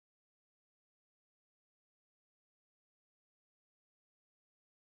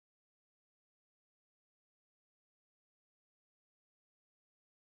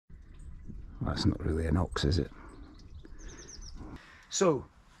Well, that's not really an ox, is it? So,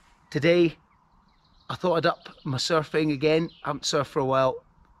 today I thought I'd up my surfing again. I haven't surfed for a while.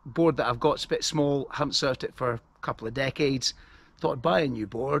 Board that I've got's a bit small, haven't surfed it for a couple of decades. Thought I'd buy a new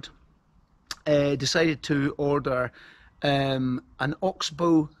board. Decided to order an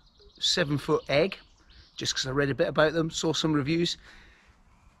Oxbow 7-foot egg, just because I read a bit about them, saw some reviews.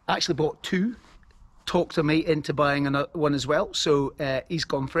 Actually bought two, talked a mate into buying one as well, so he's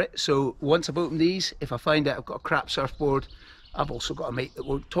gone for it. So once I've opened these, if I find out I've got a crap surfboard, I've also got a mate that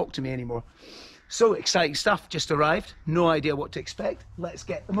won't talk to me anymore. So exciting stuff, just arrived, no idea what to expect. Let's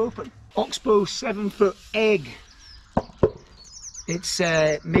get them open. Oxbow 7-foot egg. It's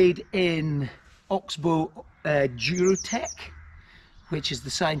made in Oxbow Durotech, which is the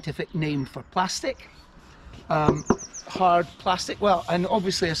scientific name for plastic. Hard plastic. Well, and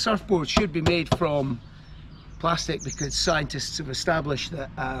obviously a surfboard should be made from plastic because scientists have established that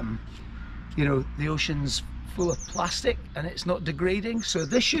you know, the ocean's full of plastic and it's not degrading. So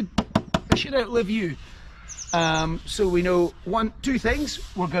this should outlive you. So we know two things.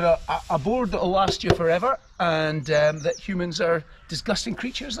 We're gonna a board that'll last you forever, and that humans are disgusting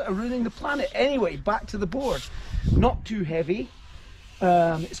creatures that are ruining the planet. Anyway, back to the board. Not too heavy.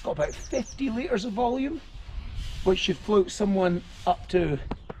 It's got about 50 litres of volume, which should float someone up to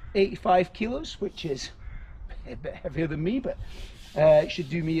 85 kilos, which is a bit heavier than me, but it should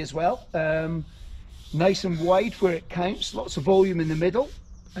do me as well. Nice and wide where it counts, lots of volume in the middle.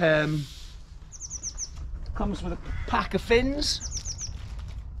 Comes with a pack of fins,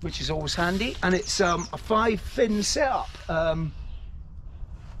 which is always handy, and it's a 5-fin setup.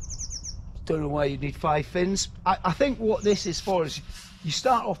 Don't know why you'd need 5 fins. I think what this is for is you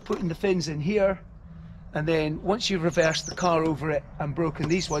start off putting the fins in here, and then once you've reversed the car over it and broken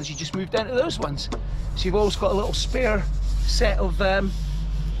these ones, you just move down to those ones. So you've always got a little spare set of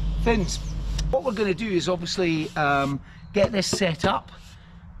fins. What we're going to do is obviously get this set up,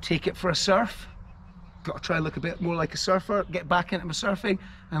 take it for a surf. Got to try and look a bit more like a surfer, get back into my surfing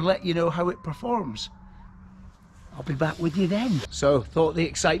and let you know how it performs. I'll be back with you then. So, thought the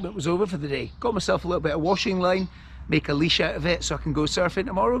excitement was over for the day. Got myself a little bit of washing line, make a leash out of it so I can go surfing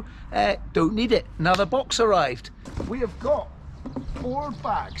tomorrow. Don't need it. Another box arrived. We have got 4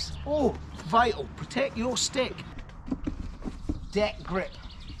 bags. Oh, vital. Protect your stick. Deck grip.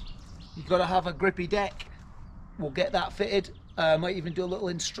 You've got to have a grippy deck. We'll get that fitted. I might even do a little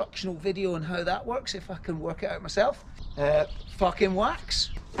instructional video on how that works if I can work it out myself. Fucking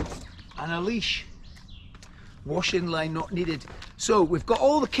wax and a leash. Washing line not needed. So we've got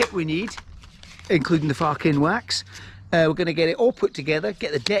all the kit we need, including the fucking wax. We're going to get it all put together,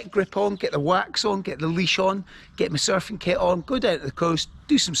 get the deck grip on, get the wax on, get the leash on, get my surfing kit on, go down to the coast,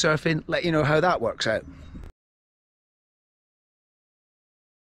 do some surfing, let you know how that works out.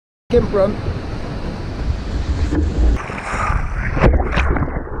 Gimp run.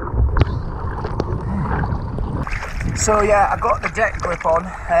 So yeah, I got the deck grip on.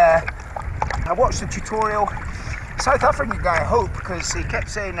 I watched the tutorial. South African guy, I hope, because he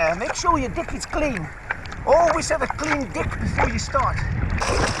kept saying, make sure your dick is clean. Always have a clean dick before you start.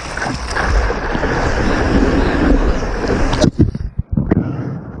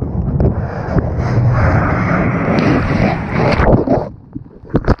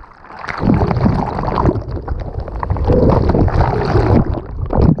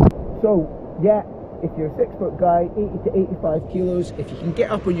 So yeah, if you're a 6-foot guy, 80 to 85 kilos, if you can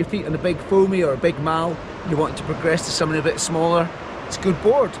get up on your feet on a big foamy or a big mal, you want to progress to something a bit smaller, it's a good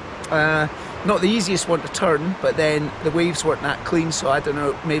board. Not the easiest one to turn, but then the waves weren't that clean, so I don't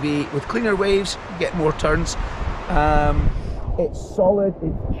know, maybe with cleaner waves, you get more turns. It's solid,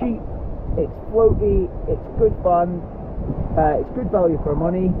 it's cheap, it's floaty, it's good fun, it's good value for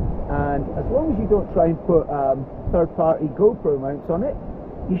money, and as long as you don't try and put third-party GoPro mounts on it,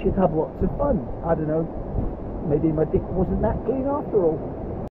 you should have lots of fun. I don't know, maybe my dick wasn't that clean after all.